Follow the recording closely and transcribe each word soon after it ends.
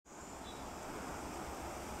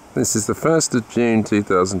This is the 1st of June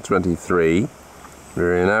 2023.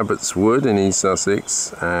 We're in Abbots Wood in East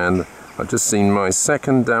Sussex, and I've just seen my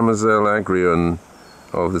second Damoiselle Agrion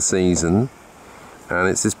of the season, and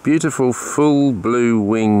it's this beautiful full blue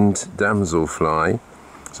winged damselfly.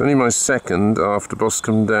 It's only my second after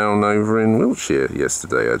Boscombe Down over in Wiltshire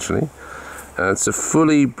yesterday actually. It's a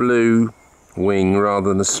fully blue wing rather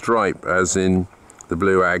than a stripe as in the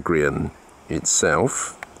blue Agrion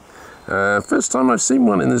itself. First time I've seen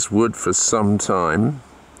one in this wood for some time.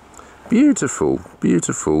 Beautiful,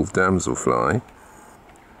 beautiful damselfly.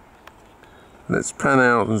 Let's pan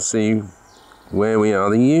out and see where we are.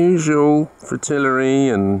 The usual fritillary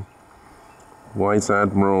and white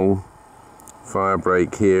admiral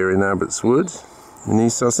firebreak here in Abbots Wood in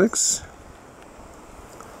East Sussex.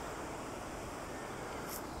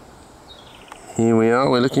 Here we are,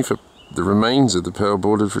 we're looking for the remains of the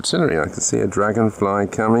Pearl-Bordered Fritillary. I can see a dragonfly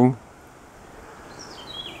coming.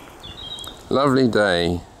 Lovely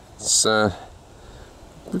day. It's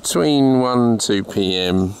between 1 and 2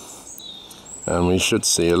 p.m. and we should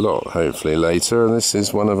see a lot hopefully later. And this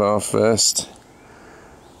is one of our first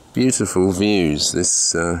beautiful views,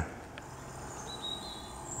 this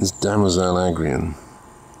Damoiselle Agrion.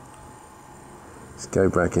 Let's go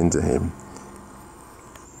back into him.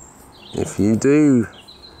 If you do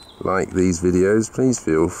like these videos, please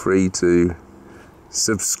feel free to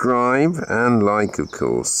subscribe and like, of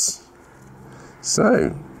course.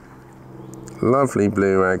 So, lovely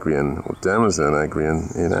blue Agrion, or Damoiselle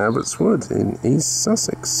Agrion, in Abbots Wood in East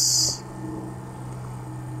Sussex.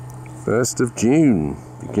 1st of June,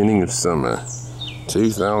 beginning of summer,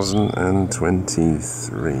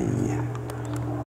 2023.